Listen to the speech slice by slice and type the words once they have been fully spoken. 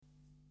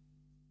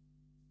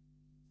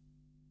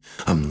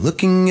I'm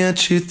looking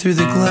at you through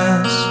the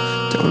glass.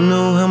 Don't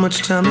know how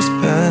much time has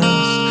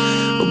passed.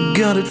 Oh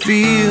God, it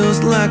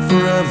feels like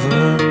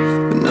forever,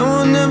 but no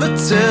one ever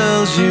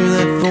tells you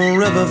that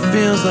forever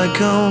feels like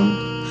home.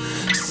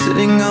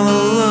 Sitting all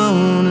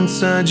alone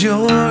inside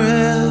your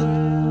head.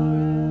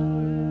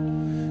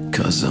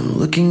 'Cause I'm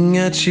looking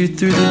at you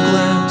through the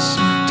glass.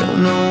 Don't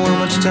know how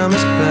much time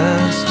has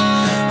passed.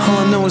 All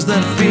I know is that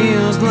it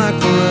feels like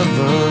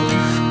forever,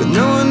 but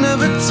no one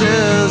ever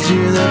tells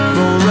you that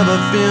forever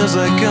feels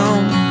like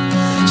home.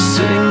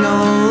 Sitting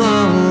all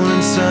alone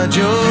inside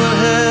your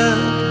head.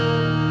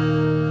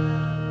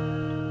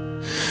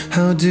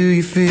 How do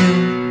you feel?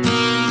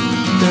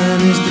 That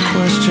is the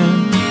question.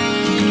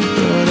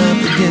 But I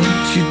forget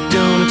you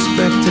don't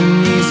expect an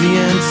easy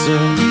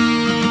answer.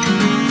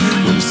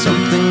 When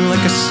something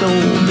like a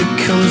soul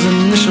becomes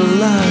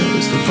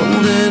initialized and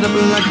folded up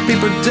like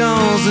paper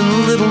dolls and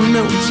little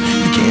notes,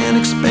 you can't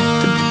expect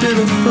a bit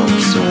of hope.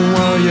 So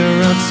while you're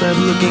outside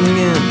looking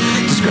in,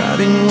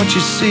 describing what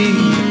you see,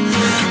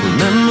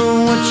 remember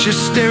what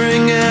you're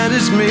staring at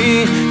is me.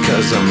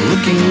 'Cause I'm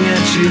looking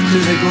at you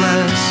through the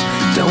glass.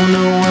 Don't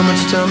know how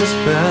much time has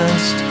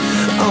passed.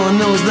 All I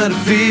know is that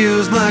it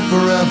feels like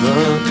forever,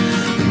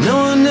 but no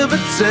one ever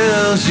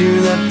tells you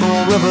that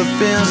forever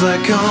feels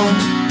like home.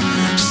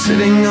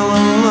 Sitting all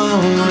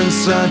alone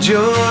inside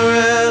your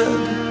head.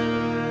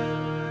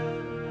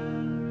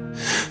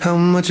 How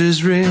much is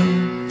real?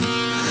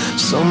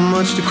 So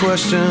much to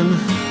question.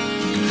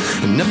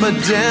 An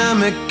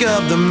epidemic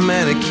of the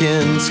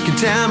mannequins,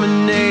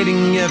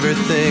 contaminating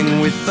everything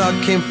we thought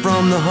came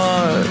from the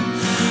heart,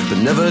 but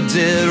never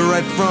did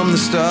right from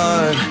the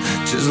start.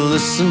 Just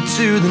listen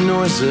to the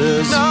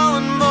noises,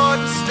 knowing more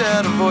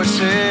instead of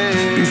voices.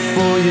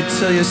 Before you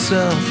tell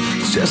yourself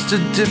it's just a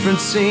different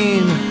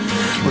scene,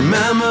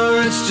 remember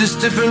it's just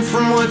different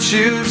from what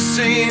you've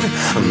seen.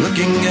 I'm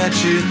looking at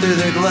you through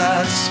the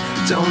glass.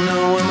 Don't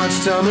know how much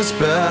time has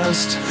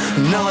passed,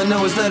 and all I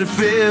know is that it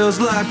feels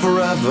like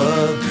forever,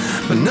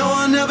 but no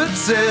one ever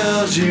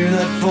tells you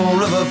that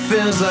forever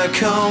feels like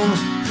home.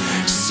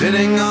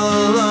 Sitting all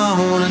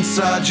alone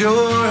inside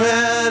your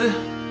head.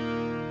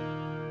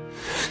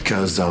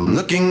 'Cause I'm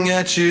looking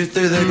at you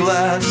through the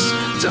glass.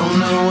 Don't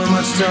know how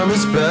much time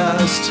has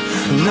passed,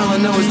 and all I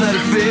know is that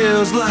it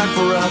feels like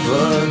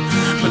forever,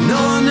 but no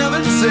one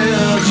ever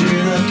tells you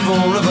that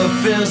forever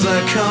feels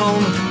like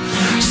home.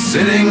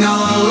 Sitting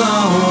all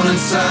alone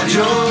inside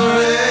your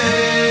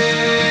head.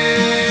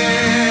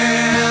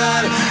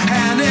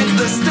 And it's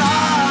the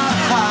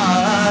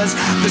stars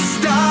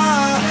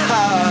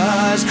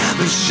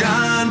that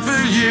shine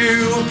for you.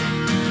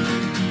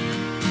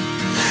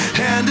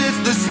 And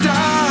it's the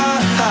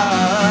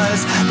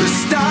stars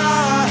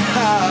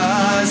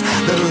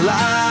that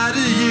lie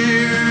to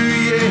you,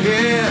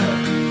 yeah.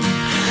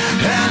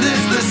 And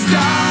it's the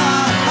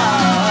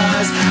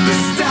stars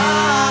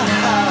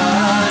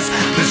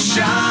that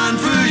shine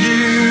for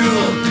you.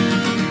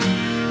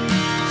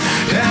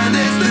 And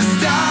it's the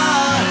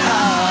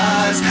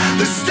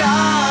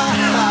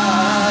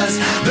stars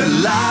that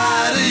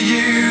lie to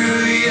you,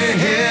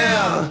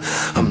 yeah.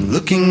 I'm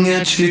looking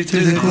at you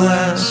through the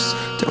glass.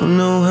 Don't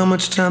know how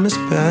much time has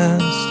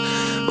passed.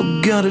 Oh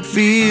God, it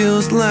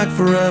feels like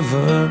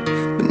forever,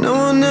 but no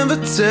one ever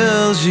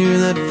tells you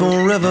that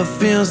forever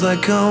feels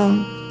like home.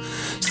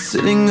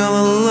 Sitting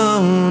all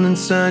alone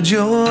inside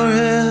your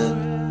head.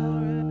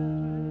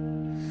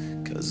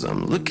 'Cause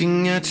I'm looking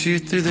at you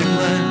through the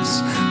glass.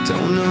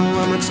 Don't know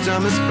how much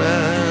time has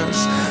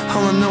passed.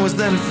 All I know is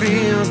that it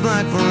feels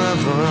like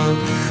forever,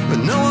 but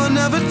no one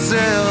ever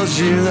tells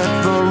you that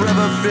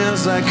forever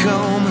feels like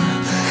home.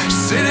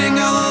 Sitting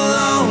all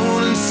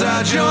alone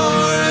inside your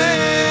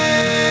head.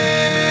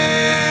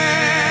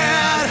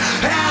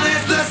 And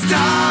it's the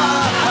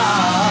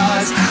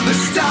stars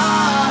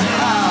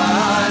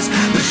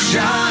that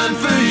shine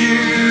for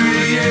you,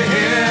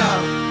 yeah.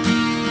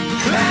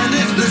 And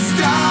it's the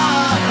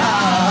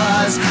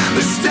stars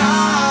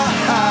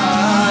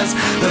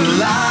that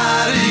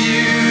lie to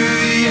you,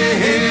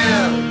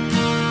 yeah.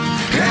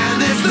 And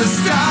it's the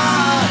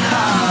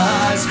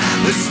stars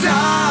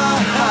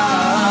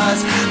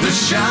that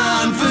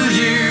shine for